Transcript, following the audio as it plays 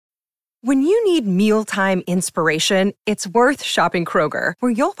When you need mealtime inspiration, it's worth shopping Kroger,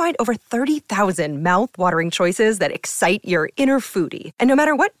 where you'll find over 30,000 mouth-watering choices that excite your inner foodie. And no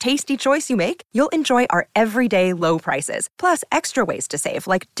matter what tasty choice you make, you'll enjoy our everyday low prices, plus extra ways to save,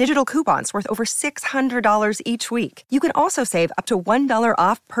 like digital coupons worth over $600 each week. You can also save up to $1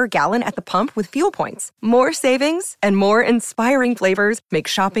 off per gallon at the pump with fuel points. More savings and more inspiring flavors make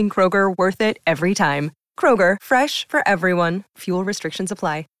shopping Kroger worth it every time. Kroger, fresh for everyone. Fuel restrictions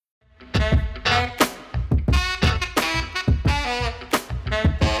apply.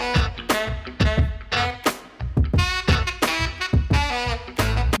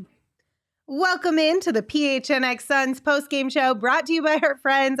 Welcome into the PHNX Suns post-game show, brought to you by our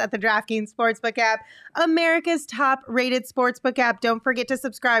friends at the DraftKings Sportsbook app, America's top-rated sportsbook app. Don't forget to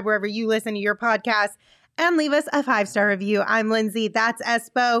subscribe wherever you listen to your podcast and leave us a 5-star review. I'm Lindsay, that's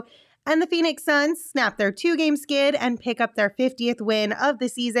Espo. And the Phoenix Suns snap their 2-game skid and pick up their 50th win of the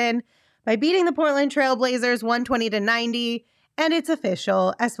season by beating the Portland Trail Blazers 120-90. And it's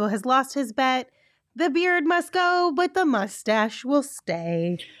official. Espo has lost his bet. The beard must go, but the mustache will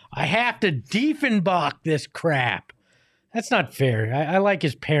stay. I have to Diefenbach this crap. That's not fair. I like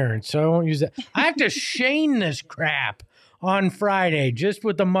his parents, so I won't use that. I have to Shane this crap on Friday just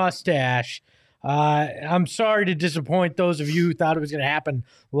with the mustache. I'm sorry to disappoint those of you who thought it was going to happen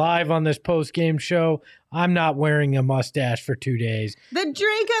live on this post-game show. I'm not wearing a mustache for 2 days. The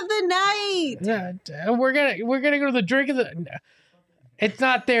drink of the night. Yeah, we're gonna go to the drink of the. It's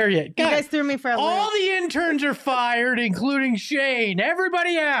not there yet. God, you guys threw me for a loop. All the interns are fired, including Shane.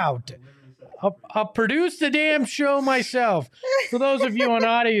 Everybody out. I'll produce the damn show myself. For those of you on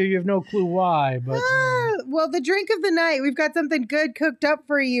audio, you have no clue why. But well, the drink of the night, we've got something good cooked up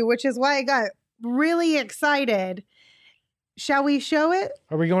for you, which is why I got really excited. Shall we show it?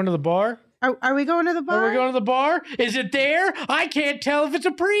 Are we going to the bar? Are we going to the bar? Are we going to the bar? Is it there? I can't tell if it's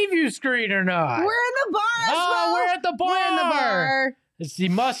a preview screen or not. We're in the bar. Oh, we're at the bar. We're in the bar. It's the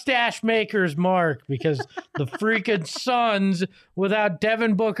mustache maker's mark because the freaking Suns, without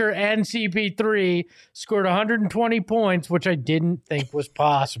Devin Booker and CP3, scored 120 points, which I didn't think was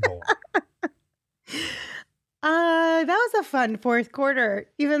possible. That was a fun fourth quarter.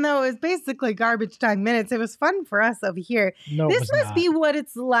 Even though it was basically garbage time minutes, it was fun for us over here. No, this must be what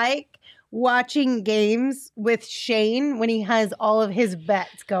it's like watching games with Shane when he has all of his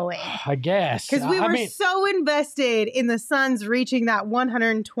bets going. I guess. Because we were so invested in the Suns reaching that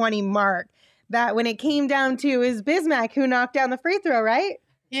 120 mark that when it came down to is Bismack who knocked down the free throw, right?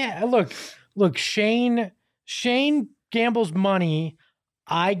 Yeah, look, Shane gambles money.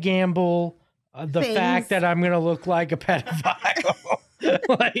 I gamble the fact that I'm going to look like a pedophile.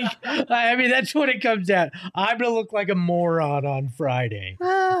 I mean, that's what it comes down. I'm going to look like a moron on Friday.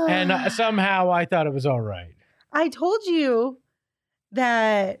 And somehow I thought it was all right. I told you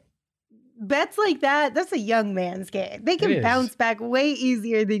that bets like that's a young man's game. They can bounce back way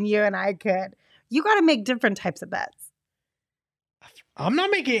easier than you and I could. You got to make different types of bets. I'm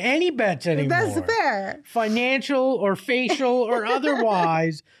not making any bets anymore. That's fair. Financial or facial or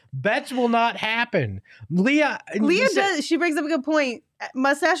otherwise, bets will not happen. Leah does. She brings up a good point.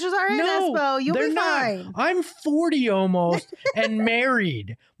 Mustaches are in Espo. You'll be fine. I'm 40 almost and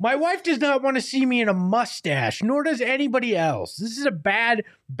married. My wife does not want to see me in a mustache, nor does anybody else. This is a bad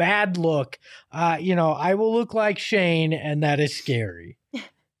look. I will look like Shane, and that is scary.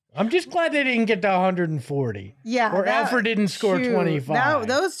 I'm just glad they didn't get to 140. Yeah. Or Alfred didn't score 25.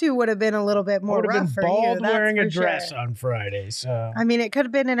 Those two would have been a little bit more rough for you. I would have been bald wearing a dress on Friday. So I mean, it could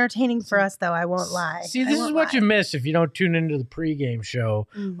have been entertaining for us, though. I won't lie. See, this is what you miss if you don't tune into the pregame show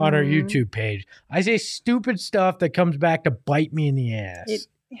on our YouTube page. I say stupid stuff that comes back to bite me in the ass.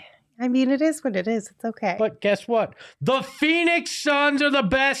 It is what it is. It's okay. But guess what? The Phoenix Suns are the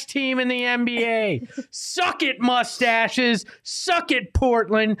best team in the NBA. Suck it, mustaches. Suck it,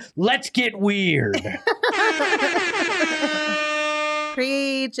 Portland. Let's get weird.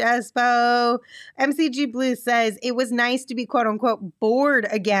 Preach, Espo. MCG Blue says it was nice to be quote unquote bored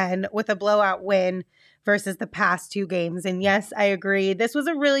again with a blowout win versus the past two games. And yes, I agree. This was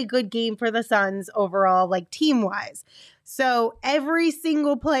a really good game for the Suns overall, like team-wise. So every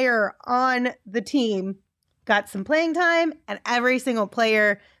single player on the team got some playing time and every single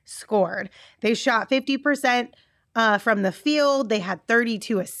player scored. They shot 50% from the field. They had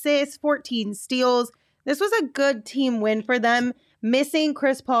 32 assists, 14 steals. This was a good team win for them. Missing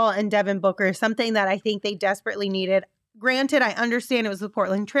Chris Paul and Devin Booker, something that I think they desperately needed. Granted, I understand it was the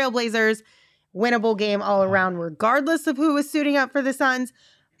Portland Trail Blazers. Winnable game all around, regardless of who was suiting up for the Suns.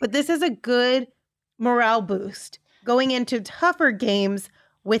 But this is a good morale boost going into tougher games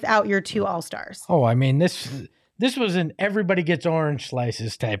without your two all-stars. Oh, I mean, this this was an everybody gets orange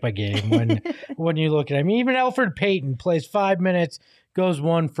slices type of game when when you look at it. I mean, even Elfrid Payton plays 5 minutes, goes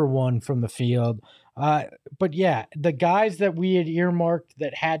 1 for 1 from the field. But yeah, the guys that we had earmarked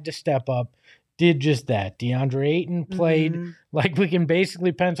that had to step up did just that. DeAndre Ayton played like we can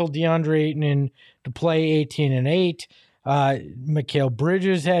basically pencil DeAndre Ayton in to play 18 and 8. Mikal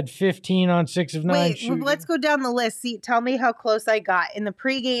Bridges had 15 on 6 of 9 Wait, shooting. let's go down the list. See, tell me how close I got. In the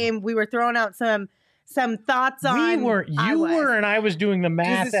pregame, we were throwing out some thoughts on. You were, and I was doing the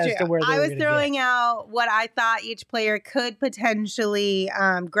math as to where they I were was gonna throwing get. out what I thought each player could potentially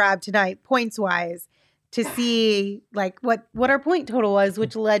grab tonight, points wise, to see like what our point total was,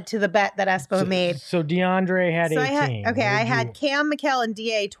 which led to the bet that Espo made. So DeAndre had 18. I had Cam, Mikal, and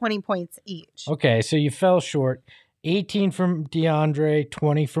Da 20 points each. Okay, so you fell short. 18 from DeAndre,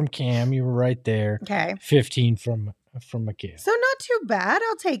 20 from Cam. You were right there. Okay. 15 from Mikal. So not too bad.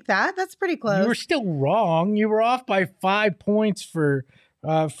 I'll take that. That's pretty close. You were still wrong. You were off by 5 points for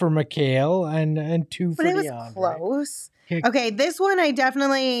Mikal and 2 for but it was DeAndre. close. Okay. Okay, this one I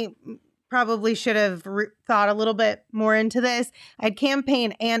definitely probably should have thought a little bit more into this. I had Cam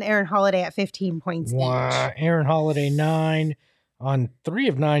Payne and Aaron Holiday at 15 points each. Aaron Holiday 9 on 3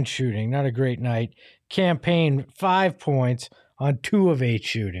 of 9 shooting. Not a great night. Cam Payne 5 points on 2 of 8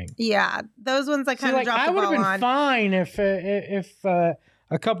 shooting. Yeah, those ones I kind of dropped I the would have ball been on. fine if a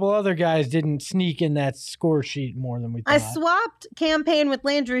couple other guys didn't sneak in that score sheet more than we thought. I swapped Cam Payne with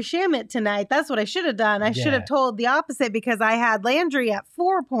Landry Shamet tonight. That's what I should have done. I should have told the opposite because I had Landry at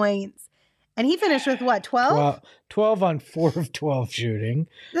 4 points. And he finished with what, 12? 12 on 4 of 12 shooting.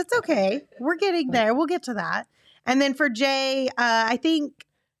 That's okay. We're getting there. We'll get to that. And then for Jay, I think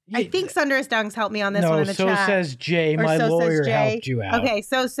Sunder's Dunks helped me on this one in the chat. No, so says Jay. My lawyer helped you out. Okay,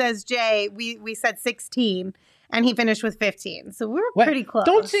 so says Jay. We said 16, and he finished with 15. So we were pretty close.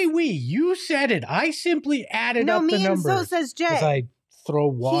 Don't say we. You said it. I simply added up the numbers. No, me and so says Jay. As I throw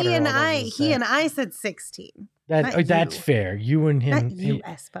water He and all over the set. I said 16. That's fair. You and him. Not you,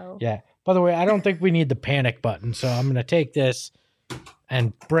 Espo. Yeah. By the way, I don't think we need the panic button, so I'm going to take this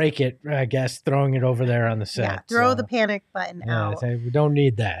and break it, I guess, throwing it over there on the set. Yeah, throw the panic button out. We don't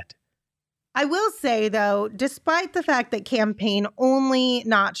need that. I will say, though, despite the fact that Cam Payne only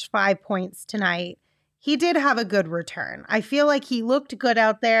notched 5 points tonight, he did have a good return. I feel like he looked good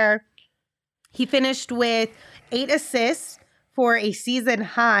out there. He finished with 8 assists for a season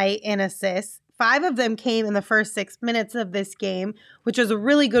high in assists. 5 of them came in the first 6 minutes of this game, which was a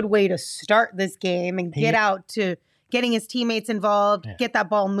really good way to start this game and get out to getting his teammates involved, get that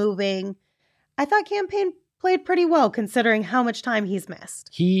ball moving. I thought Cam Payne played pretty well considering how much time he's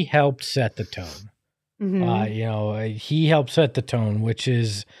missed. He helped set the tone. He helped set the tone, which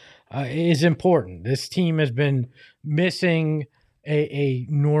is important. This team has been missing a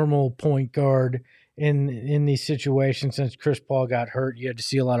normal point guard in these situations since Chris Paul got hurt. You had to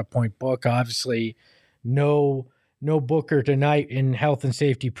see a lot of point book. Obviously, no Booker tonight in health and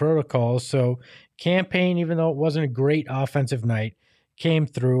safety protocols. So Cam Payne, even though it wasn't a great offensive night, came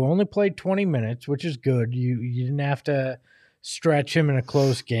through. Only played 20 minutes, which is good. You didn't have to stretch him in a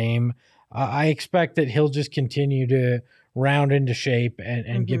close game. I expect that he'll just continue to round into shape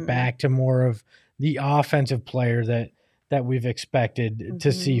and get back to more of the offensive player that we've expected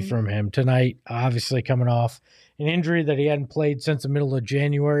to see from him tonight. Obviously, coming off an injury that he hadn't played since the middle of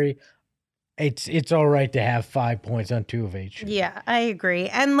January, it's all right to have 5 points on 2 of 8 shooting. Yeah, I agree.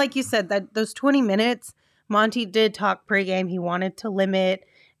 And like you said, that those 20 minutes, Monty did talk pregame. He wanted to limit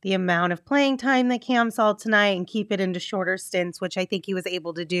the amount of playing time that Cam saw tonight and keep it into shorter stints, which I think he was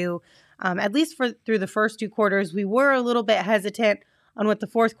able to do, at least through the first 2 quarters. We were a little bit hesitant on what the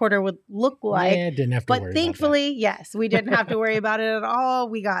fourth quarter would look like. Yeah, didn't have to worry about that. But thankfully, yes, we didn't have to worry about it at all.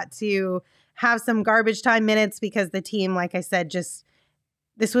 We got to have some garbage time minutes because the team, like I said,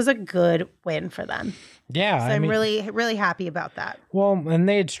 this was a good win for them. Yeah. So I'm really, really happy about that. Well, and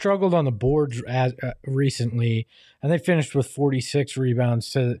they had struggled on the boards recently, and they finished with 46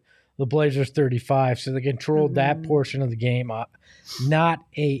 rebounds to the Blazers 35. So they controlled that portion of the game. Not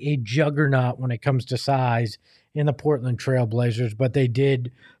a juggernaut when it comes to size in the Portland Trail Blazers, but they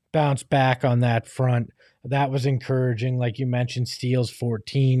did bounce back on that front. That was encouraging. Like you mentioned, steals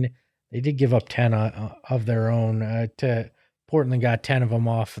 14. They did give up 10 of their own. Portland got 10 of them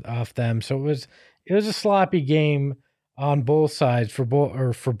off them. So it was a sloppy game on both sides for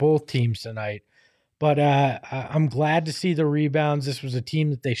both teams tonight. But I'm glad to see the rebounds. This was a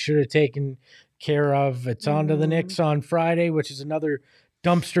team that they should have taken care of. It's on to the Knicks on Friday, which is another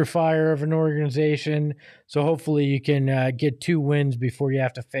dumpster fire of an organization. So hopefully you can get 2 wins before you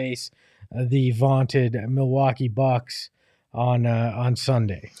have to face the vaunted Milwaukee Bucks on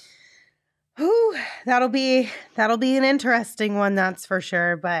Sunday. Whew, that'll be an interesting one, that's for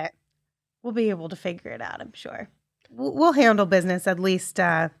sure. But we'll be able to figure it out, I'm sure. We'll handle business at least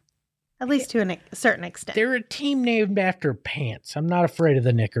to a certain extent. They're a team named after pants. I'm not afraid of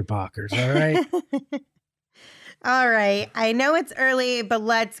the Knickerbockers, all right? All right. I know it's early, but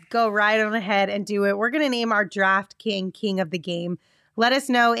let's go right on ahead and do it. We're going to name our draft king of the game. Let us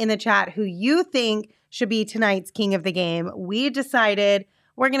know in the chat who you think should be tonight's king of the game. We decided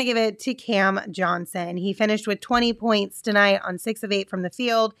we're going to give it to Cam Johnson. He finished with 20 points tonight on 6 of 8 from the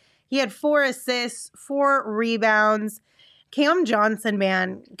field. He had 4 assists, 4 rebounds. Cam Johnson,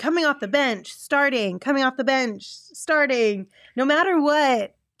 man, coming off the bench, starting. No matter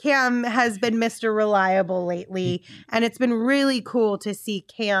what, Cam has been Mr. Reliable lately, and it's been really cool to see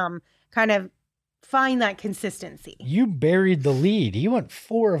Cam kind of find that consistency. You buried the lead. He went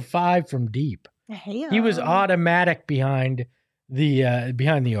 4 of 5 from deep. Hey, he was automatic behind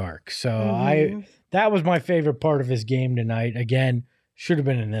the arc. So that was my favorite part of his game tonight. Again, should have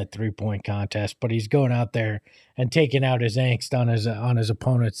been in that 3-point contest, but he's going out there and taking out his angst on his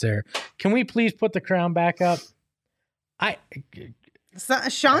opponents there. Can we please put the crown back up?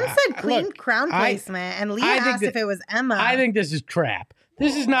 Sean said clean crown placement, and Leah asked if it was Emma. I think this is crap.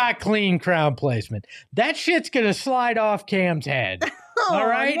 This is not clean crown placement. That shit's going to slide off Cam's head. All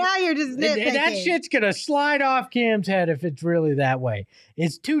right? Now you're just nitpicking. That shit's going to slide off Cam's head if it's really that way.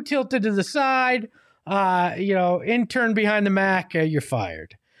 It's too tilted to the side. Intern behind the Mac, you're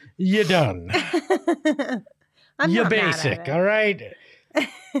fired. You're done. You're basic, all right?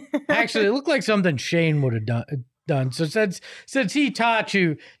 Actually, it looked like something Shane would have done. So since he taught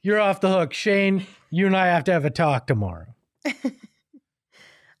you, you're off the hook. Shane, you and I have to have a talk tomorrow.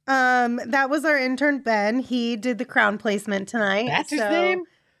 That was our intern, Ben. He did the crown placement tonight. That's his name?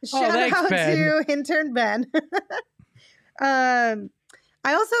 Shout out Ben. To intern Ben.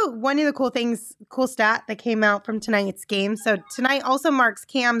 One of the cool stat that came out from tonight's game. So tonight also marks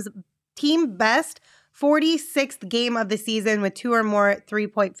Cam's team best 46th game of the season with 2 or more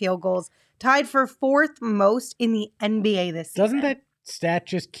 3-point field goals, tied for 4th most in the NBA this season. Doesn't that stat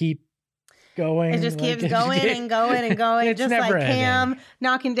just keep going? It just keeps going and going and going, just like Cam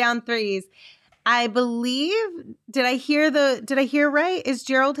knocking down threes. I believe, did I hear right? Is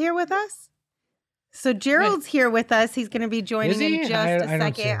Gerald here with us? So Gerald's here with us. He's going to be joining in just a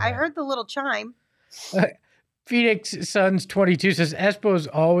second. I heard the little chime. Phoenix Suns 22 says, Espo's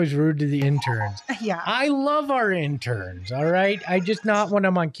always rude to the interns. Yeah. I love our interns, all right? I just not when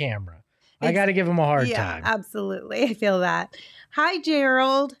I'm on camera. I got to give them a hard time. Absolutely. I feel that. Hi,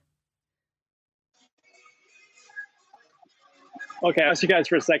 Gerald. Okay, I'll ask you guys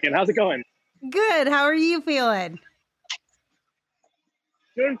for a second. How's it going? Good. How are you feeling?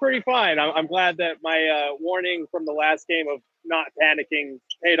 Doing pretty fine. I'm glad that my warning from the last game of not panicking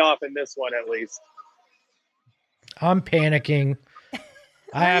paid off in this one, at least. I'm panicking.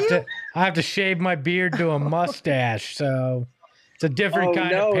 I have to shave my beard to a mustache, so it's a different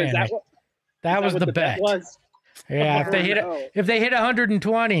kind of panic. That was the bet. Yeah, if they hit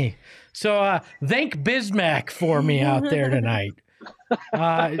 120. So thank Bismack for me out there tonight.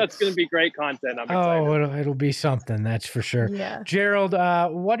 That's going to be great content. I'm excited. Oh, it'll be something, that's for sure. Yeah. Gerald,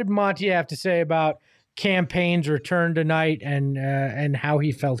 what did Monty have to say about Cam Payne's return tonight and how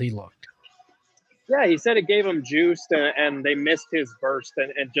he felt he looked? Yeah, he said it gave him juice, and they missed his burst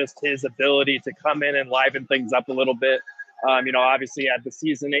and just his ability to come in and liven things up a little bit. Obviously he had the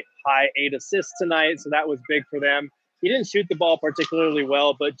season high 8 assists tonight, so that was big for them. He didn't shoot the ball particularly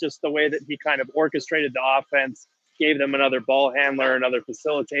well, but just the way that he kind of orchestrated the offense, gave them another ball handler, another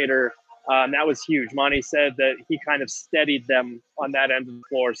facilitator. That was huge. Monty said that he kind of steadied them on that end of the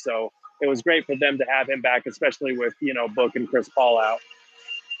floor, so it was great for them to have him back, especially with, Book and Chris Paul out.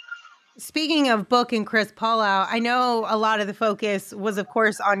 Speaking of Book and Chris Paul out, I know a lot of the focus was, of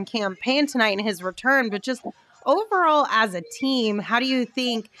course, on Cam Payne tonight and his return, but just overall as a team, how do you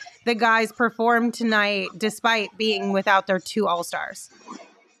think the guys performed tonight despite being without their 2 All-Stars?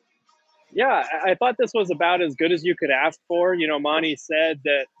 Yeah, I thought this was about as good as you could ask for. Monty said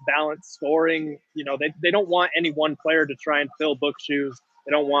that balanced scoring, they don't want any one player to try and fill Book's shoes.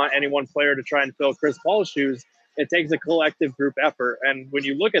 They don't want any one player to try and fill Chris Paul's shoes. It takes a collective group effort. And when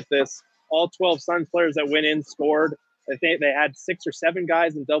you look at this, all 12 Suns players that went in scored. I think they had 6 or 7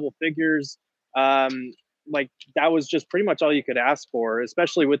 guys in double figures. That was just pretty much all you could ask for,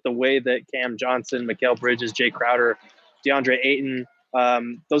 especially with the way that Cam Johnson, Mikal Bridges, Jay Crowder, DeAndre Ayton,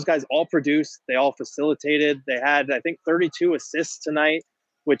 those guys all produced. They all facilitated. They had, I think, 32 assists tonight,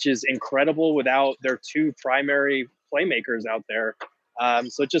 which is incredible without their 2 primary playmakers out there.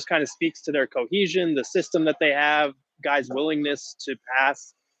 So it just kind of speaks to their cohesion, the system that they have, guys' willingness to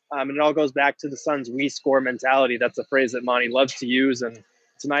pass. And it all goes back to the Suns' we score mentality. That's a phrase that Monty loves to use. And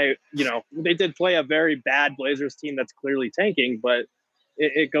tonight, they did play a very bad Blazers team that's clearly tanking, but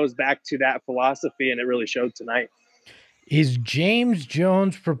it goes back to that philosophy, and it really showed tonight. Is James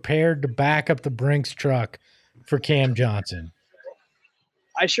Jones prepared to back up the Brinks truck for Cam Johnson?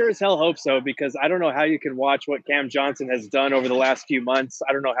 I sure as hell hope so, because I don't know how you can watch what Cam Johnson has done over the last few months.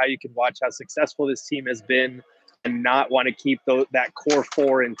 I don't know how you can watch how successful this team has been and not want to keep that core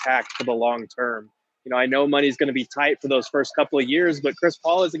four intact for the long term. I know money's going to be tight for those first couple of years, but Chris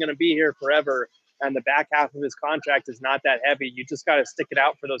Paul isn't going to be here forever. And the back half of his contract is not that heavy. You just got to stick it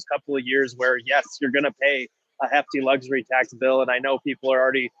out for those couple of years where, yes, you're going to pay a hefty luxury tax bill. And I know people are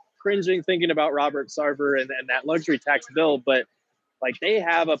already cringing thinking about Robert Sarver and that luxury tax bill, but they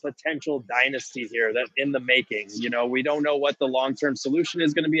have a potential dynasty here that in the making. We don't know what the long-term solution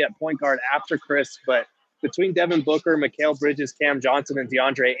is going to be at point guard after Chris, but between Devin Booker, Mikal Bridges, Cam Johnson, and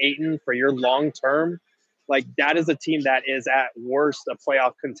DeAndre Ayton for your long-term, that is a team that is at worst a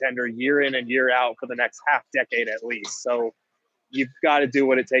playoff contender year in and year out for the next half decade at least. So you've got to do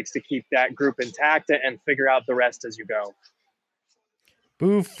what it takes to keep that group intact and figure out the rest as you go.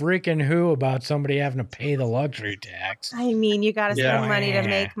 Boo freaking who about somebody having to pay the luxury tax? I mean, you got to spend money to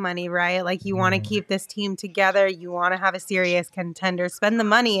make money, right? You want to keep this team together. You want to have a serious contender. Spend the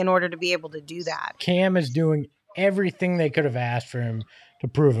money in order to be able to do that. Cam is doing everything they could have asked for him to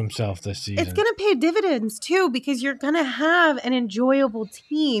prove himself this season. It's going to pay dividends too, because you're going to have an enjoyable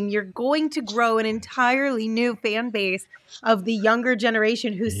team. You're going to grow an entirely new fan base of the younger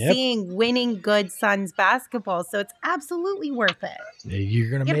generation who's seeing winning good Suns basketball. So it's absolutely worth it.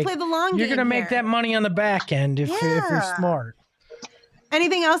 You're going to play the long game. You're going to make that money on the back end if you're smart.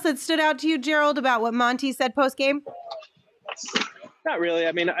 Anything else that stood out to you, Gerald, about what Monty said post game? Not really.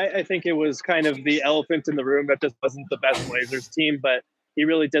 I mean, I think it was kind of the elephant in the room that this wasn't the best Blazers team, but he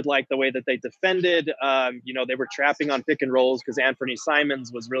really did like the way that they defended. They were trapping on pick and rolls because Anthony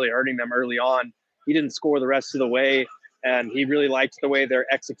Simons was really hurting them early on. He didn't score the rest of the way, and he really liked the way their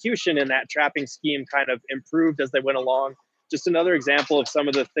execution in that trapping scheme kind of improved as they went along. Just another example of some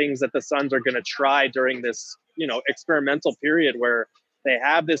of the things that the Suns are going to try during this, experimental period where they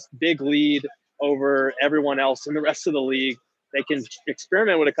have this big lead over everyone else in the rest of the league. They can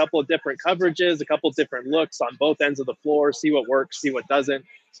experiment with a couple of different coverages, a couple of different looks on both ends of the floor, see what works, see what doesn't.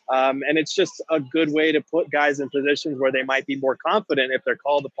 And it's just a good way to put guys in positions where they might be more confident if they're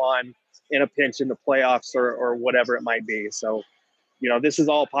called upon in a pinch in the playoffs or whatever it might be. So, this is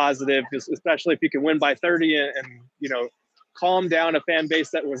all positive, especially if you can win by 30 and calm down a fan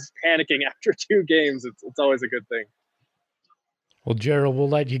base that was panicking after 2 games. It's always a good thing. Well, Gerald, we'll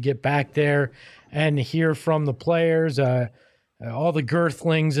let you get back there and hear from the players. All the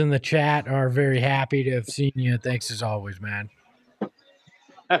girthlings in the chat are very happy to have seen you. Thanks as always, man.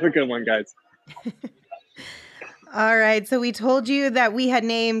 Have a good one, guys. All right. So we told you that we had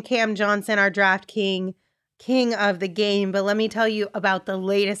named Cam Johnson our draft king of the game. But let me tell you about the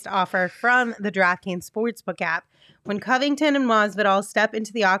latest offer from the DraftKings Sportsbook app. When Covington and Masvidal step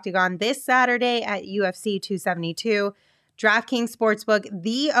into the octagon this Saturday at UFC 272, DraftKings Sportsbook,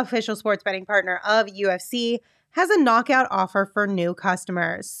 the official sports betting partner of UFC, has a knockout offer for new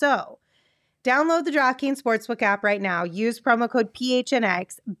customers. So, download the DraftKings Sportsbook app right now. Use promo code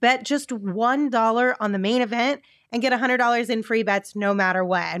PHNX. Bet just $1 on the main event and get $100 in free bets no matter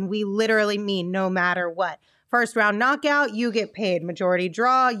what. And we literally mean no matter what. First round knockout, you get paid. Majority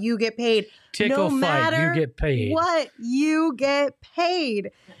draw, you get paid. Tickle no fight, you get paid. What? You get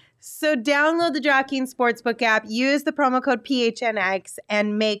paid. So download the DraftKings Sportsbook app, use the promo code PHNX,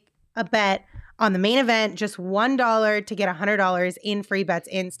 and make a bet on the main event, just $1 to get $100 in free bets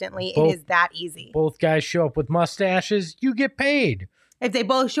instantly. It is that easy. Both guys show up with mustaches, you get paid. If they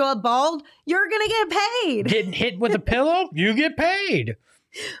both show up bald, you're going to get paid. Getting hit with a pillow, you get paid.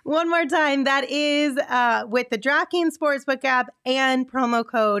 One more time, that is with the DraftKings Sportsbook app and promo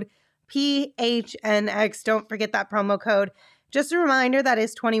code PHNX. Don't forget that promo code. Just a reminder, that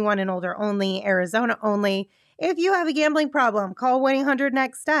is 21 and older only, Arizona only. If you have a gambling problem, call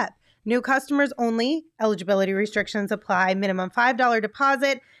 1-800-NEXT-STEP. New customers only. Eligibility restrictions apply. Minimum $5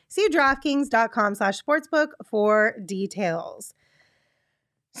 deposit. See DraftKings.com/sportsbook for details.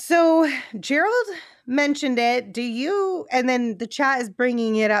 So Gerald mentioned it. Do you, and then the chat is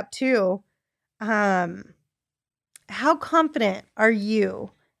bringing it up too. How confident are you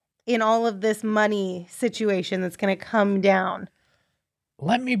in all of this money situation that's going to come down?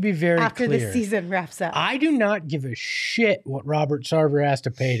 Let me be very after clear. the season wraps up. I do not give a shit what Robert Sarver has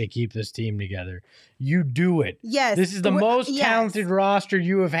to pay to keep this team together. You do it. Yes. This is the most talented roster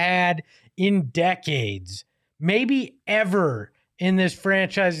you have had in decades, maybe ever in this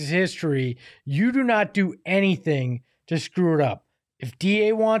franchise's history, you do not do anything to screw it up. If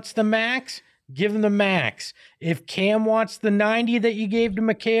DA wants the max, give him the max. If Cam wants the 90 that you gave to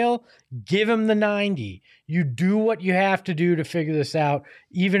Mikal, give him the 90. You do what you have to do to figure this out,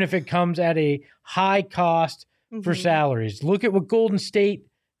 even if it comes at a high cost for salaries. Look at what Golden State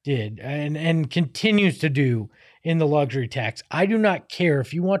did and continues to do in the luxury tax. I do not care.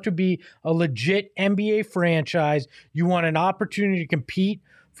 If you want to be a legit NBA franchise, you want an opportunity to compete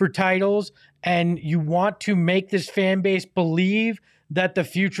for titles, and you want to make this fan base believe that the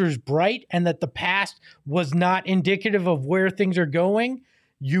future is bright and that the past was not indicative of where things are going,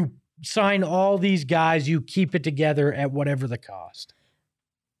 you sign all these guys, you keep it together at whatever the cost.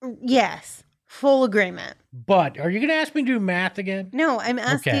 Yes, full agreement. But are you going to ask me to do math again? No, I'm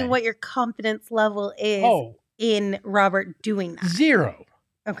asking what your confidence level is in Robert doing that. 0.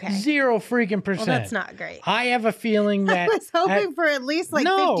 Okay. 0 freaking percent. Well, that's not great. I have a feeling that I was hoping for at least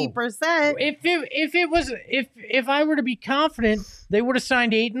 50%. If I were to be confident, they would have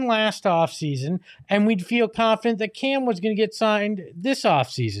signed Ayton last offseason, and we'd feel confident that Cam was going to get signed this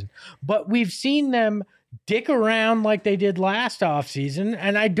offseason. But we've seen them dick around like they did last offseason,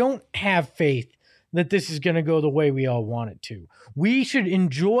 and I don't have faith that this is going to go the way we all want it to. We should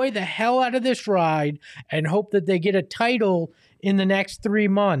enjoy the hell out of this ride and hope that they get a title in the next 3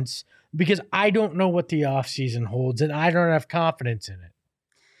 months, because I don't know what the offseason holds and I don't have confidence in it.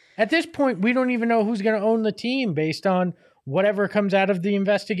 At this point, we don't even know who's going to own the team based on whatever comes out of the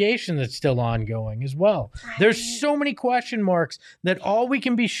investigation that's still ongoing as well. There's so many question marks that all we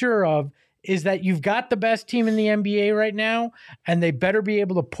can be sure of is that you've got the best team in the NBA right now, and they better be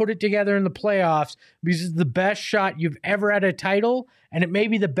able to put it together in the playoffs, because it's the best shot you've ever had a title, and it may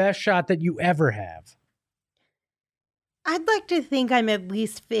be the best shot that you ever have. I'd like to think I'm at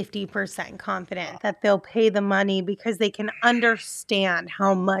least 50% confident that they'll pay the money because they can understand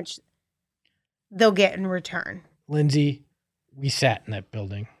how much they'll get in return. Lindsay, we sat in that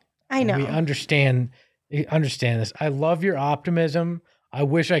building. I know. We understand this. I love your optimism. I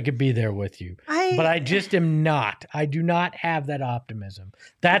wish I could be there with you. But I just am not. I do not have that optimism.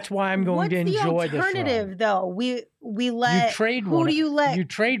 That's why I'm going to enjoy this. What's the alternative, though? We let you trade who one. Do you let? You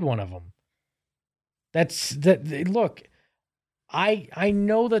trade one of them. Look, I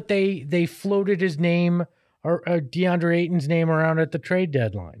know that they floated his name or DeAndre Ayton's name around at the trade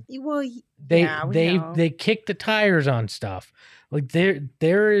deadline. Well, they kicked the tires on stuff. Like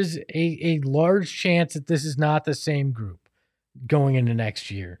there is a large chance that this is not the same group going into next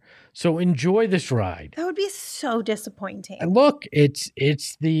year. So enjoy this ride. That would be so disappointing. Look, it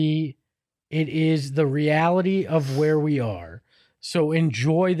is the reality of where we are. So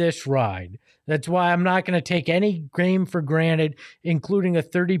enjoy this ride. That's why I'm not going to take any game for granted, including a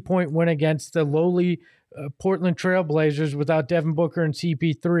 30-point win against the lowly Portland Trailblazers without Devin Booker and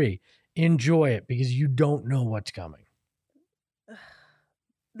CP3. Enjoy it, because you don't know what's coming.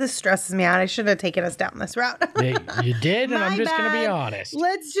 This stresses me out. I should have taken us down this route. You did, and I'm just going to be honest.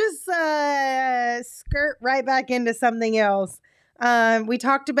 Let's just skirt right back into something else. We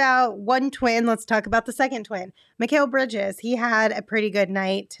talked about one twin. Let's talk about the second twin. Mikal Bridges. He had a pretty good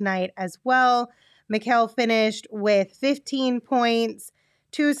night tonight as well. Mikal finished with 15 points,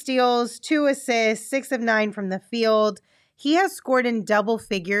 2 steals, 2 assists, 6 of 9 from the field. He has scored in double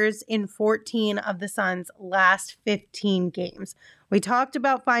figures in 14 of the Suns' last 15 games. We talked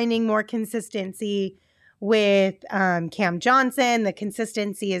about finding more consistency with Cam Johnson. The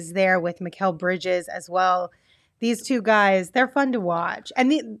consistency is there with Mikal Bridges as well. These two guys, they're fun to watch.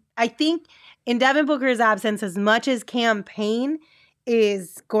 And I think in Devin Booker's absence, as much as Cam Payne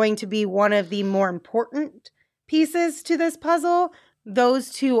is going to be one of the more important pieces to this puzzle,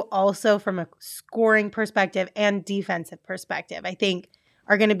 those two also, from a scoring perspective and defensive perspective, I think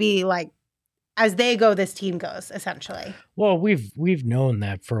are going to be like, as they go, this team goes, essentially. Well, we've known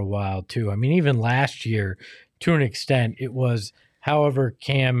that for a while too. I mean, even last year, to an extent, it was however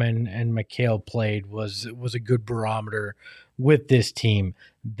Cam and Mikal played was a good barometer with this team.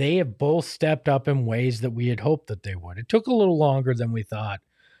 They have both stepped up in ways that we had hoped that they would. It took a little longer than we thought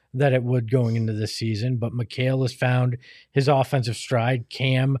that it would going into this season, but Mikal has found his offensive stride.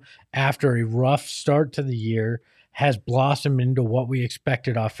 Cam, after a rough start to the year, has blossomed into what we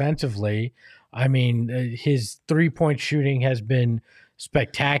expected offensively. I mean, his three-point shooting has been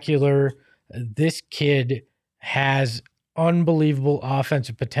spectacular. This kid has unbelievable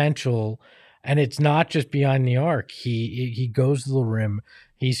offensive potential, and it's not just behind the arc. He goes to the rim.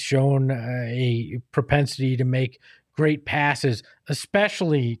 He's shown a propensity to make great passes,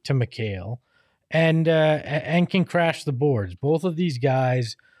 especially to Mikal, and can crash the boards. Both of these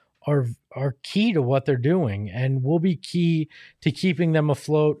guys are key to what they're doing and will be key to keeping them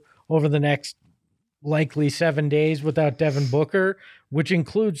afloat over the next likely 7 days without Devin Booker, which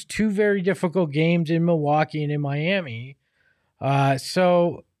includes 2 very difficult games in Milwaukee and in Miami.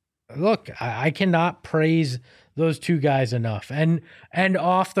 So look, I cannot praise those 2 guys enough, and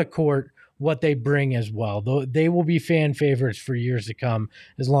off the court, what they bring as well. Though they will be fan favorites for years to come,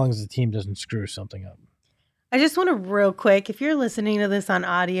 as long as the team doesn't screw something up. I just want to real quick, if you're listening to this on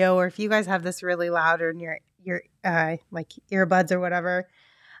audio, or if you guys have this really loud or in your like earbuds or whatever,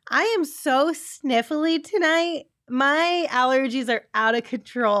 I am so sniffly tonight. My allergies are out of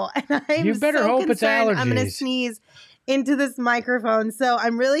control, and I'm You better hope it's allergies. I'm going to sneeze into this microphone. So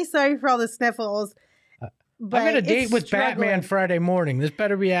I'm really sorry for all the sniffles. I'm at a date with Batman Friday morning. This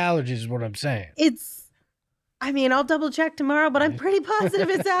better be allergies, is what I'm saying. I'll double check tomorrow, but I'm pretty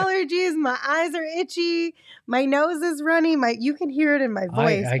positive it's allergies. My eyes are itchy. My nose is runny. You can hear it in my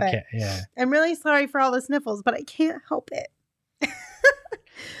voice. I can't, yeah. I'm really sorry for all the sniffles, but I can't help it.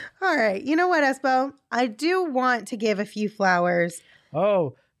 All right. You know what, Espo? I do want to give a few flowers.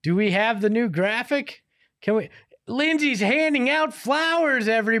 Oh, do we have the new graphic? Can we? Lindsay's handing out flowers,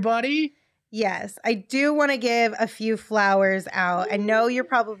 everybody. Yes, I do want to give a few flowers out. I know you're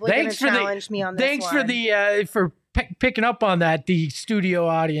probably going to challenge me on this Thanks for picking up on that, the studio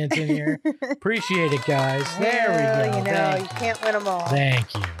audience in here. Appreciate it, guys. There we go. You can't win them all.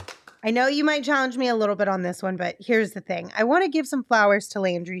 Thank you. I know you might challenge me a little bit on this one, but here's the thing. I want to give some flowers to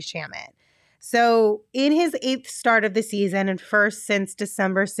Landry Shamet. So in his 8th start of the season and first since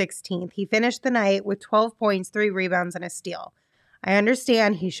December 16th, he finished the night with 12 points, 3 rebounds, and a steal. I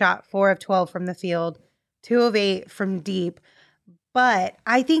understand he shot 4 of 12 from the field, 2 of 8 from deep, but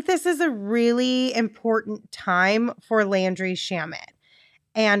I think this is a really important time for Landry Shamet.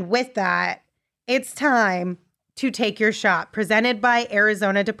 And with that, it's time to take your shot, presented by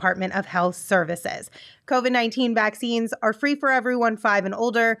Arizona Department of Health Services. COVID-19 vaccines are free for everyone 5 and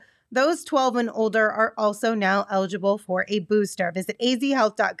older. Those 12 and older are also now eligible for a booster. Visit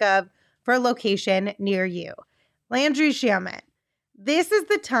azhealth.gov for a location near you. Landry Shamet, this is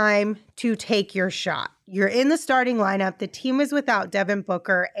the time to take your shot. You're in the starting lineup. The team is without Devin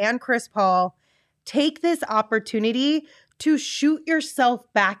Booker and Chris Paul. Take this opportunity to shoot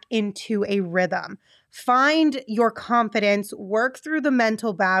yourself back into a rhythm. Find your confidence, work through the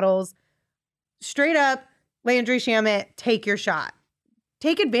mental battles. Straight up, Landry Shamet, take your shot.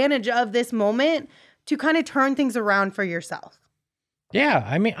 Take advantage of this moment to kind of turn things around for yourself. Yeah,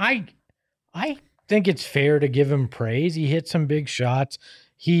 I mean, I think it's fair to give him praise. He hit some big shots.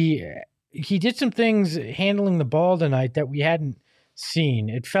 He did some things handling the ball tonight that we hadn't seen.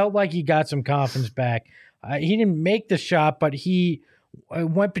 It felt like he got some confidence back. He didn't make the shot, but he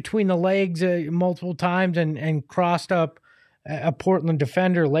went between the legs multiple times and crossed up a Portland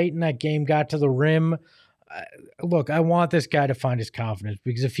defender late in that game, got to the rim. Look, I want this guy to find his confidence,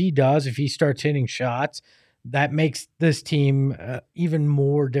 because if he starts hitting shots, that makes this team even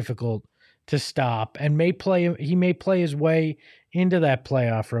more difficult to stop, and he may play his way into that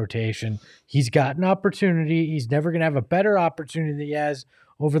playoff rotation. He's got an opportunity. He's never going to have a better opportunity than he has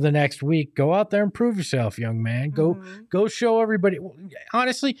over the next week. Go out there and prove yourself, young man. Go show everybody.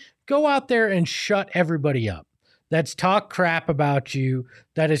 Honestly, go out there and shut everybody up that's talked crap about you,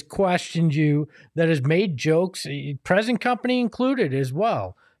 that has questioned you, that has made jokes, present company included as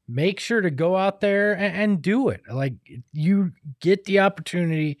well. Make sure to go out there and do it. Like, you get the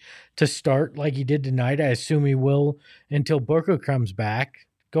opportunity to start like he did tonight. I assume he will until Booker comes back.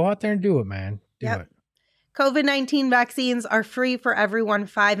 Go out there and do it, man. Do it. COVID-19 vaccines are free for everyone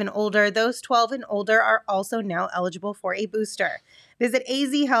 5 and older. Those 12 and older are also now eligible for a booster. Visit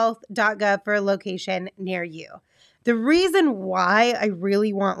azhealth.gov for a location near you. The reason why I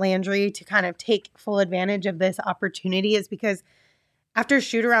really want Landry to kind of take full advantage of this opportunity is because after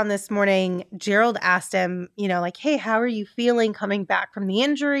shoot around this morning, Gerald asked him, hey, how are you feeling coming back from the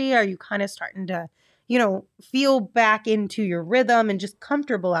injury? Are you kind of starting to, feel back into your rhythm and just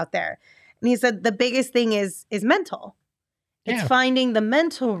comfortable out there? And he said the biggest thing is mental. It's finding the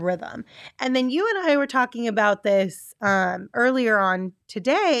mental rhythm. And then you and I were talking about this earlier on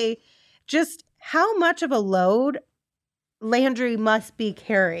today, just how much of a load Landry must be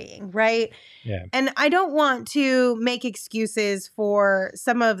carrying, right? Yeah. And I don't want to make excuses for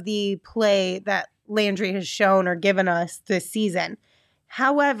some of the play that Landry has shown or given us this season.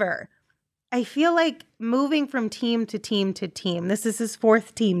 However, I feel like moving from team to team to team, this is his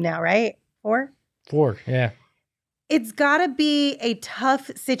 4th team now, right? 4? 4, yeah. It's got to be a tough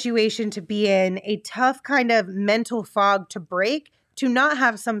situation to be in, a tough kind of mental fog to break, to not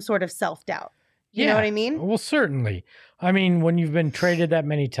have some sort of self-doubt. You know what I mean? Well, certainly. I mean, when you've been traded that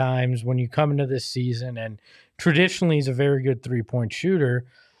many times, when you come into this season, and traditionally he's a very good 3-point shooter,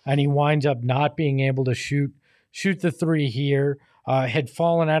 and he winds up not being able to shoot the three here, had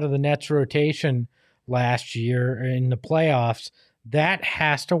fallen out of the Nets rotation last year in the playoffs. That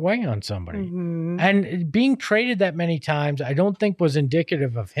has to weigh on somebody. Mm-hmm. And being traded that many times, I don't think was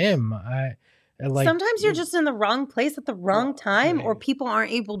indicative of him. Sometimes you're just in the wrong place at the wrong time, or people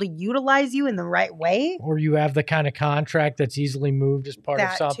aren't able to utilize you in the right way. Or you have the kind of contract that's easily moved as part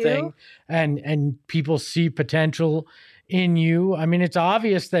of something, and people see potential in you. I mean, it's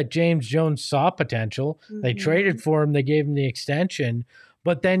obvious that James Jones saw potential. Mm-hmm. They traded for him. They gave him the extension.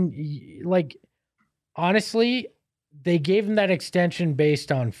 But then, like, honestly, they gave him that extension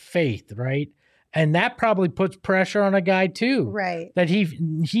based on faith, right? And that probably puts pressure on a guy too. Right. That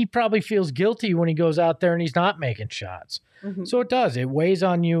he probably feels guilty when he goes out there and he's not making shots. Mm-hmm. So it does. It weighs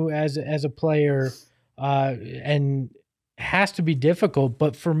on you as a player, and has to be difficult.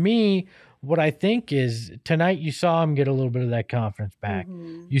 But for me, what I think is tonight you saw him get a little bit of that confidence back.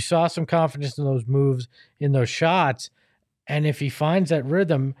 Mm-hmm. You saw some confidence in those moves, in those shots. And if he finds that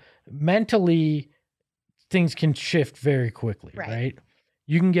rhythm, mentally, things can shift very quickly, right?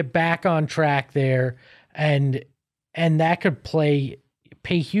 You can get back on track there, and that could pay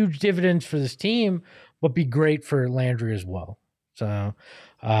huge dividends for this team, but be great for Landry as well. So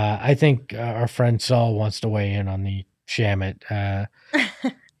I think our friend Saul wants to weigh in on the Shamet.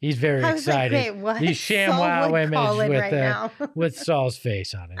 He's very excited. Like, the ShamWow image with Saul's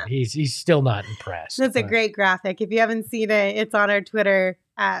face on it. He's still not impressed. That's a great graphic. If you haven't seen it, it's on our Twitter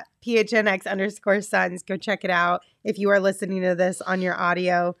at PHNX_Suns. Go check it out if you are listening to this on your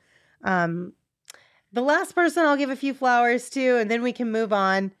audio. The last person I'll give a few flowers to, and then we can move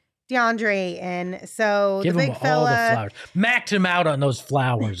on, DeAndre. And so give the big him fella, all the flowers. Max him out on those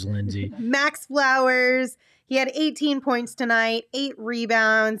flowers, Lindsay. Max Flowers. He had 18 points tonight, 8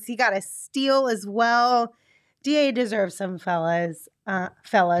 rebounds. He got a steal as well. DA deserves some fellas.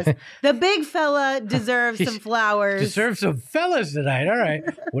 The big fella deserves some flowers. Deserves some fellas tonight. All right.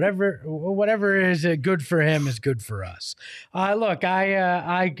 Whatever is good for him is good for us. Look,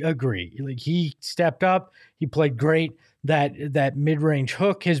 I agree. Like, he stepped up. He played great. That mid-range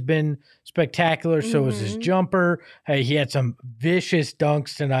hook has been spectacular. So was his jumper. Hey, he had some vicious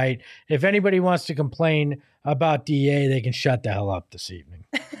dunks tonight. If anybody wants to complain about DA, they can shut the hell up this evening.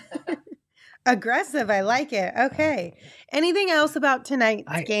 Aggressive. I like it. Okay. Anything else about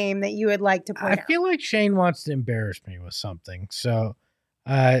tonight's game that you would like to point out? I feel like Shane wants to embarrass me with something. So,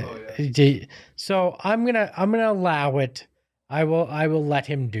 so I'm gonna allow it. I will let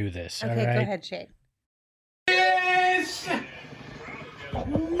him do this. Okay, all right? Go ahead, Shane. Miss!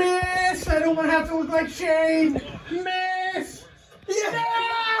 I don't want to have to look like Shane. Miss! Yeah!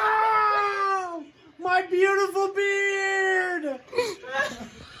 No! My beautiful beard!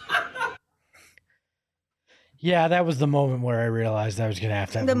 Yeah, that was the moment where I realized I was going to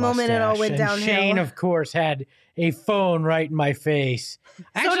have the moment it all went downhill. Shane, of course, had a phone right in my face.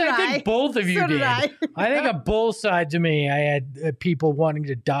 Actually, I think both of you did. I think on both sides of me, I had people wanting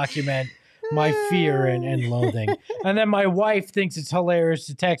to document my fear and loathing. And then my wife thinks it's hilarious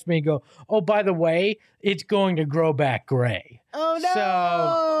to text me and go, oh, by the way, it's going to grow back gray. Oh, no.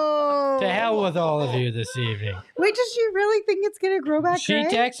 So to hell with all of you this evening. Wait, does she really think it's going to grow back gray?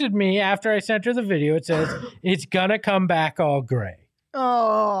 She texted me after I sent her the video. It says, it's going to come back all gray.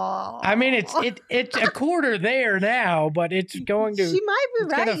 Oh. I mean, it's a quarter there now, but it's going to. She might be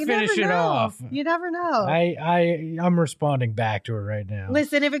right. You finish never know. It off. You never know. I'm responding back to her right now.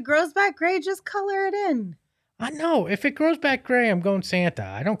 Listen, if it grows back gray, just color it in. I know. If it grows back gray, I'm going Santa.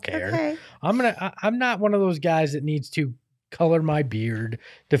 I don't care. Okay. I'm not one of those guys that needs to color my beard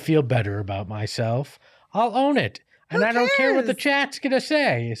to feel better about myself. I'll own it. And I don't care what the chat's going to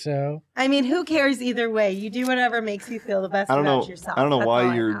say. So I mean, who cares either way? You do whatever makes you feel the best about yourself. I don't know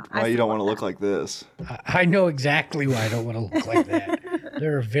why you don't want to look like this. I know exactly why I don't want to look like that.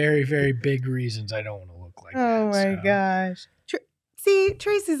 There are very, very big reasons I don't want to look like that. Oh my gosh. See,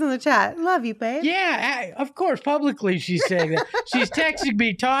 Tracy's in the chat. Love you, babe. Yeah, of course. Publicly, she's saying that. She's texting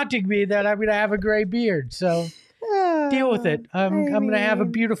me, taunting me that I'm going to have a gray beard. So deal with it. I'm going to have a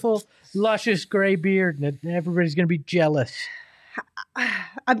beautiful, luscious gray beard, and everybody's going to be jealous.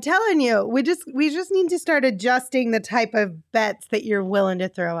 I'm telling you, we just need to start adjusting the type of bets that you're willing to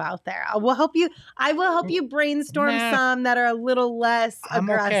throw out there. I will help you brainstorm some that are a little less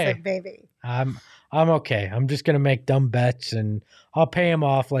aggressive, baby. I'm okay. I'm just going to make dumb bets, and I'll pay him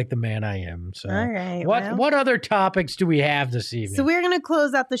off like the man I am. So, all right. What other topics do we have this evening? So we're going to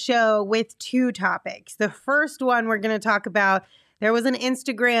close out the show with 2 topics. The first one we're going to talk about there was an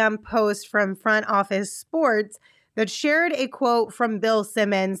Instagram post from Front Office Sports that shared a quote from Bill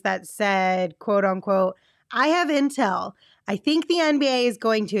Simmons that said, quote unquote, "I have intel. I think the NBA is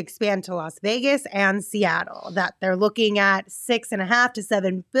going to expand to Las Vegas and Seattle, that they're looking at $6.5 to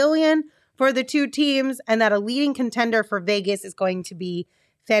 $7 billion for the two teams, and that a leading contender for Vegas is going to be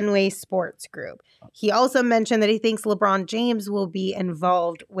Fenway Sports Group." He also mentioned that he thinks LeBron James will be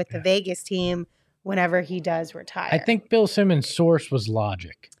involved with the Vegas team whenever he does retire. I think Bill Simmons' source was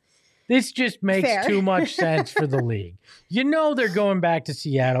logic. This just makes Fair. too much sense for the league. You know they're going back to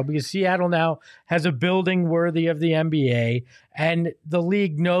Seattle because Seattle now has a building worthy of the NBA, and the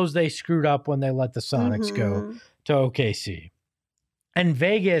league knows they screwed up when they let the Sonics go to OKC. And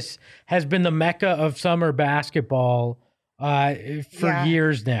Vegas has been the mecca of summer basketball for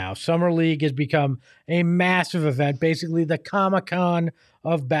years now. Summer League has become a massive event, basically the Comic-Con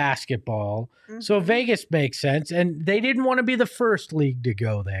of basketball. So Vegas makes sense, and they didn't want to be the first league to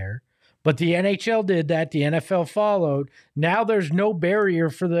go there. But the NHL did that. The NFL followed. Now there's no barrier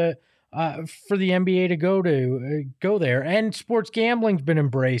for the NBA to go there, and sports gambling's been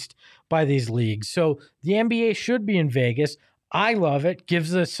embraced by these leagues. So the NBA should be in Vegas. I love it. Gives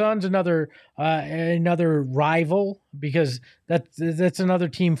the Suns another rival because that's another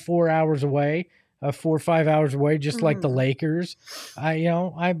team 4 hours away, 4 or 5 hours away, just like the Lakers.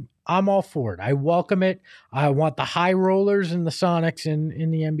 I'm all for it. I welcome it. I want the high rollers and the Sonics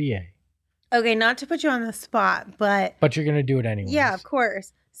in the NBA. Okay, not to put you on the spot, but you're going to do it anyway. Yeah, of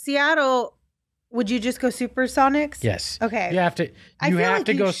course. Seattle, would you just go Supersonics? Yes. Okay. You have to. You have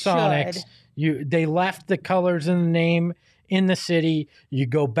to go Sonics. They left the colors and the name in the city. You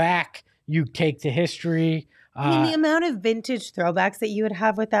go back. You take the history. I mean, the amount of vintage throwbacks that you would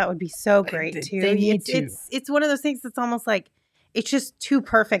have with that would be so great too. It's one of those things that's almost like it's just too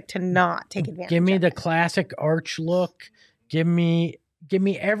perfect to not take advantage. Give me of the classic arch look. Give me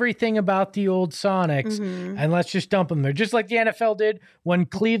everything about the old Sonics, and let's just dump them there. Just like the NFL did when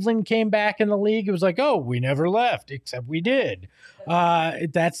Cleveland came back in the league. It was like, oh, we never left, except we did.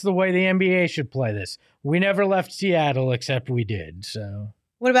 That's the way the NBA should play this. We never left Seattle, except we did. So,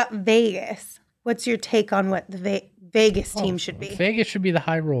 what about Vegas? What's your take on what the Vegas team should be? Vegas should be the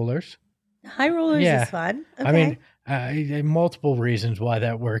High Rollers. High Rollers is fun. Okay. I mean, multiple reasons why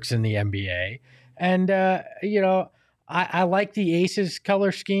that works in the NBA. And, I like the Aces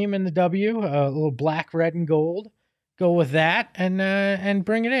color scheme in the W, a little black, red, and gold. Go with that and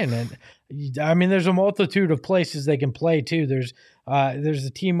bring it in. And I mean, there's a multitude of places they can play too. There's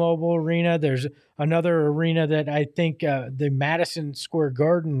the T-Mobile Arena. There's another arena that I think the Madison Square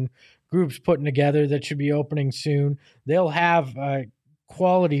Garden group's putting together that should be opening soon. They'll have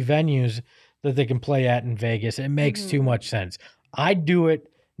quality venues that they can play at in Vegas. It makes too much sense. I'd do it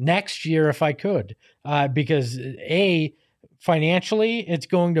next year if I could, because financially, it's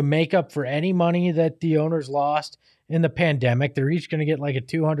going to make up for any money that the owners lost in the pandemic. They're each going to get like a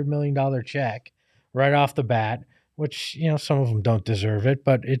 $200 million check right off the bat, which, some of them don't deserve it,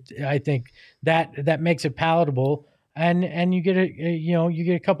 but I think that makes it palatable. And you get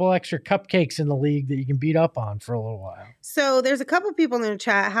a couple extra cupcakes in the league that you can beat up on for a little while. So there's a couple people in the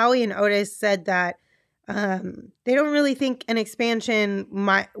chat. Howie and Otis said that they don't really think an expansion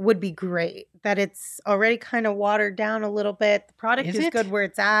would be great, that it's already kind of watered down a little bit. The product is good where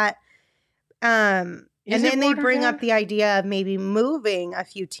it's at. And then they bring up the idea of maybe moving a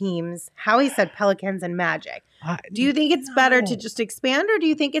few teams. Howie said Pelicans and Magic. Do you think it's better to just expand, or do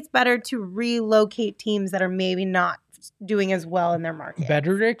you think it's better to relocate teams that are maybe not doing as well in their market?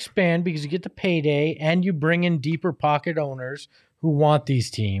 Better to expand because you get the payday and you bring in deeper pocket owners who want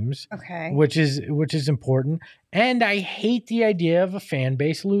these teams, which is important. And I hate the idea of a fan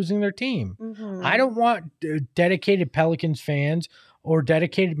base losing their team. I don't want dedicated Pelicans fans or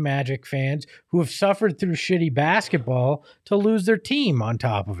dedicated Magic fans who have suffered through shitty basketball to lose their team on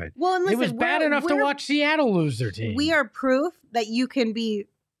top of it. Well, and listen, it was bad enough to watch Seattle lose their team. We are proof that you can be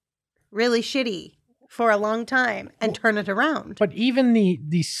really shitty for a long time and turn it around. But even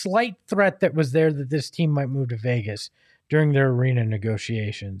the slight threat that was there that this team might move to Vegas during their arena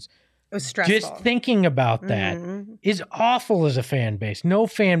negotiations, it was stressful. Just thinking about that is awful as a fan base. No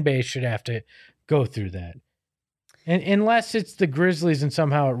fan base should have to go through that. And unless it's the Grizzlies and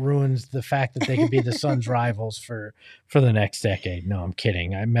somehow it ruins the fact that they can be the Suns' rivals for the next decade. No, I'm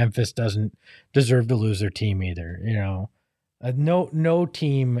kidding. Memphis doesn't deserve to lose their team either. No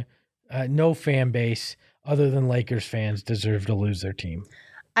team, no fan base other than Lakers fans deserve to lose their team.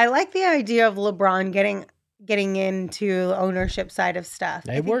 I like the idea of LeBron getting into ownership side of stuff.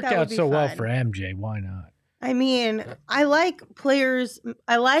 It worked out so well for MJ. Why not? I mean, I like players.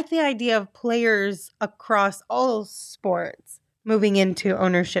 I like the idea of players across all sports moving into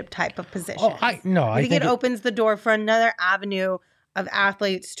ownership type of positions. I think it opens the door for another avenue of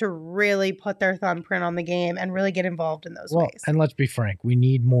athletes to really put their thumbprint on the game and really get involved in those ways. And let's be frank, we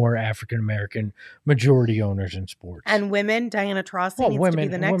need more African-American majority owners in sports. And women, Diana Taurasi needs to be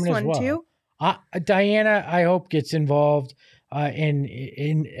the next one too. Diana, I hope, gets involved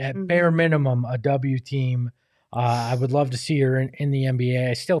in at bare minimum, a W team. I would love to see her in the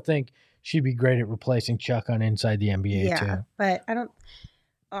NBA. I still think she'd be great at replacing Chuck on Inside the NBA too. But I don't...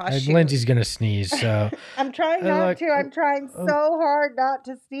 Lindsay's going to sneeze, so... I'm trying not to. I'm trying so hard not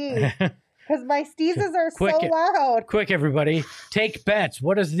to sneeze. Because my sneezes are so loud. Quick, everybody. Take bets.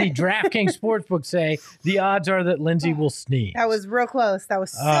 What does the DraftKings Sportsbook say? The odds are that Lindsay will sneeze. That was real close. That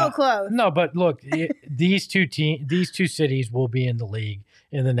was so close. No, but look, these two cities will be in the league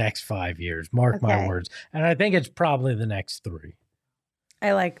in the next 5 years. Mark my words. And I think it's probably the next 3.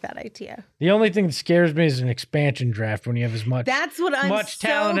 I like that idea. The only thing that scares me is an expansion draft when you have as much That's what I'm much so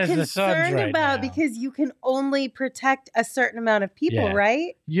talent as the Suns concerned right about now. Because you can only protect a certain amount of people,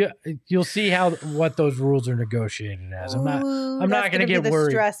 right? You'll see what those rules are negotiated as. I'm not going to get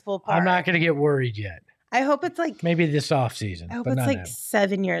worried. Stressful part. I'm not going to get worried yet. I hope it's like maybe this offseason. I hope it's like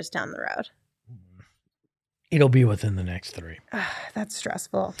 7 years down the road. It'll be within the next 3. That's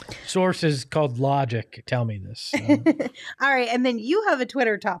stressful. Sources called Logic tell me this. So. All right. And then you have a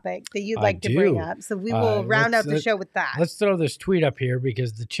Twitter topic that you'd like to bring up. So we will round out the show with that. Let's throw this tweet up here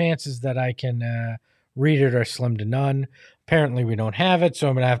because the chances that I can read it are slim to none. Apparently we don't have it. So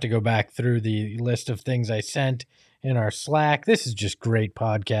I'm going to have to go back through the list of things I sent in our Slack. This is just great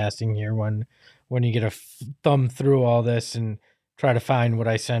podcasting here when you get a thumb through all this and try to find what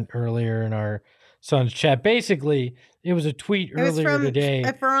I sent earlier in our Suns chat. Basically, it was a tweet earlier today.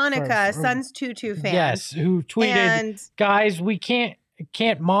 Veronica, Suns 22 fan. Yes, who tweeted, guys, we can't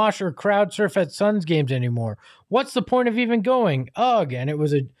mosh or crowd surf at Suns games anymore. What's the point of even going? Ugh. And it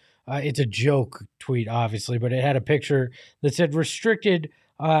was it's a joke tweet, obviously, but it had a picture that said restricted,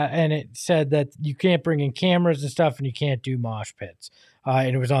 and it said that you can't bring in cameras and stuff, and you can't do mosh pits.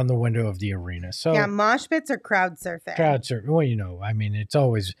 And it was on the window of the arena. So yeah, mosh pits or crowd surfing? Crowd surfing. Well, I mean, it's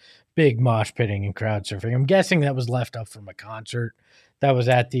always big mosh pitting and crowd surfing. I'm guessing that was left up from a concert that was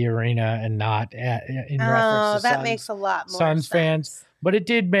at the arena and not in reference to that makes a lot more Suns sense. fans. But it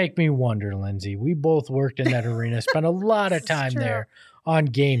did make me wonder, Lindsay. We both worked in that arena, spent a lot of time there on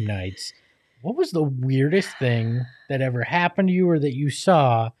game nights. What was the weirdest thing that ever happened to you or that you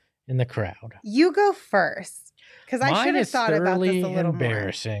saw in the crowd? You go first, because I should have thought about this a little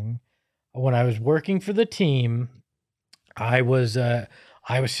embarrassing. When I was working for the team, I was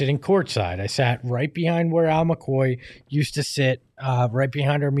sitting courtside. I sat right behind where Al McCoy used to sit, right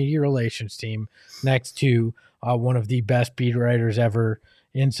behind our media relations team, next to one of the best beat writers ever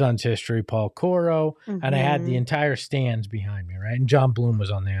in Suns history, Paul Coro. Mm-hmm. And I had the entire stands behind me, right? And John Bloom was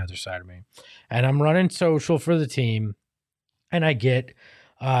on the other side of me. And I'm running social for the team, and I get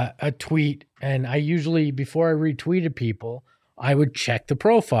a tweet. And I usually, before I retweeted people, I would check the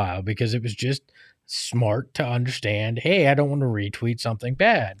profile because it was just smart to understand, hey, I don't want to retweet something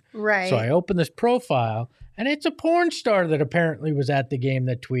bad. Right. So I open this profile, and it's a porn star that apparently was at the game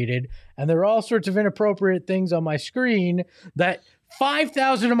that tweeted. And there are all sorts of inappropriate things on my screen that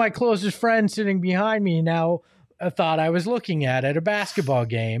 5,000 of my closest friends sitting behind me now thought I was looking at a basketball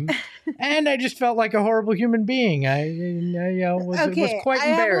game. And I just felt like a horrible human being. I was quite embarrassed. I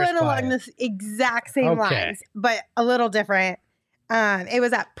have one along the exact same lines, but a little different. It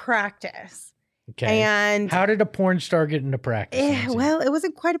was at practice. Okay. And how did a porn star get into practice? Well, it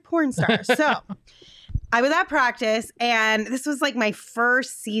wasn't quite a porn star. So I was at practice, and this was like my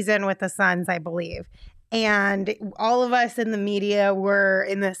first season with the Suns, I believe. And all of us in the media were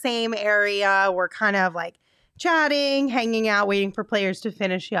in the same area. We're kind of like chatting, hanging out, waiting for players to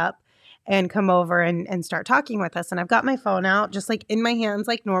finish up and come over and start talking with us. And I've got my phone out just like in my hands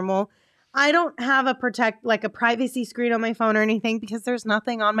like normal. I don't have a privacy screen on my phone or anything because there's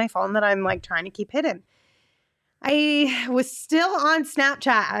nothing on my phone that I'm like trying to keep hidden. I was still on Snapchat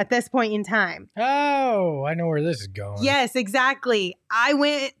at this point in time. Oh, I know where this is going. Yes, exactly. I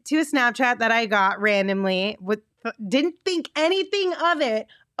went to a Snapchat that I got randomly, didn't think anything of it,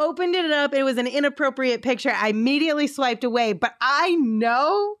 opened it up. It was an inappropriate picture. I immediately swiped away, but I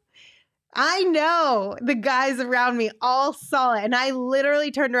know the guys around me all saw it. And I literally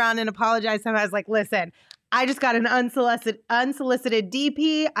turned around and apologized to them. I was like, listen, I just got an unsolicited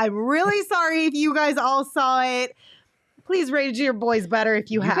DP. I'm really sorry if you guys all saw it. Please rate your boys better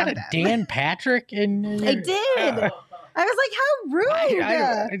if you have got a them. Dan Patrick in your... I did. I was like, how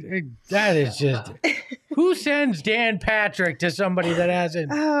rude. That is just... Who sends Dan Patrick to somebody that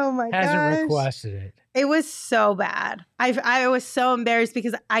hasn't requested it? It was so bad. I was so embarrassed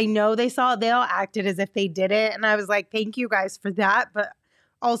because I know they saw it. They all acted as if they did it. And I was like, thank you guys for that. But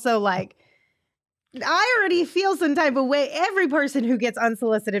also, like, I already feel some type of way. Every person who gets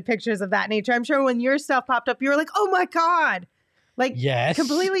unsolicited pictures of that nature, I'm sure when your stuff popped up, you were like, oh my God. Like, yes,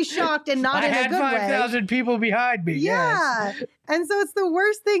 completely shocked and not in a good way. I had 5,000 people behind me. Yeah. Yes. And so it's the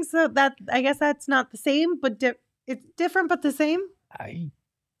worst thing. So that, I guess that's not the same, but it's different, but the same.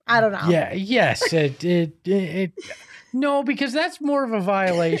 I don't know. Yeah. Yes. No, because that's more of a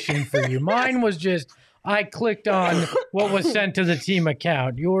violation for you. Mine was just, I clicked on what was sent to the team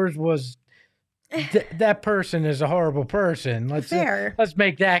account. Yours was, that person is a horrible person. Let's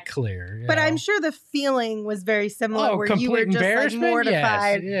make that clear. But I'm sure the feeling was very similar, where you were just like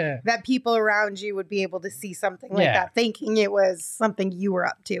mortified that people around you would be able to see something like that, thinking it was something you were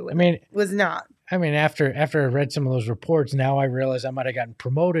up to. And it was not. I mean, after I read some of those reports, now I realize I might have gotten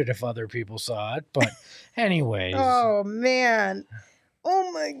promoted if other people saw it. But anyways. Oh, man.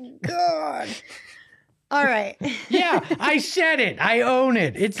 Oh, my God. All right. Yeah, I said it. I own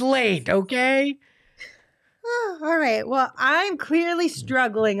it. It's late, okay? All right. Well, I'm clearly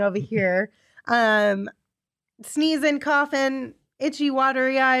struggling over here. Sneezing, coughing, itchy,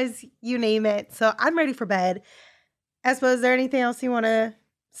 watery eyes, you name it. So I'm ready for bed. Espo, is there anything else you want to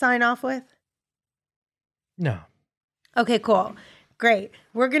sign off with? No. Okay, cool. Great.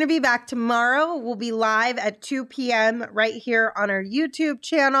 We're going to be back tomorrow. We'll be live at 2 p.m. right here on our YouTube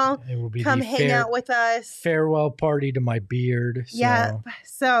channel. It will be come hang out with us. Farewell party to my beard. So. Yeah.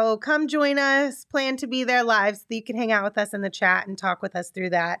 So come join us. Plan to be there live so that you can hang out with us in the chat and talk with us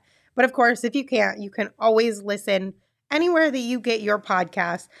through that. But of course, if you can't, you can always listen anywhere that you get your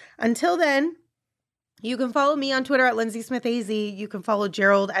podcast. Until then, you can follow me on Twitter at Lindsay Smith AZ. You can follow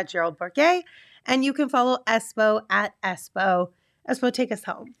Gerald at Gerald Bourget. And you can follow Espo at Espo. Espo, take us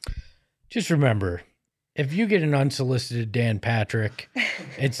home. Just remember, if you get an unsolicited Dan Patrick,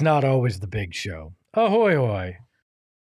 it's not always the big show. Ahoy, hoy.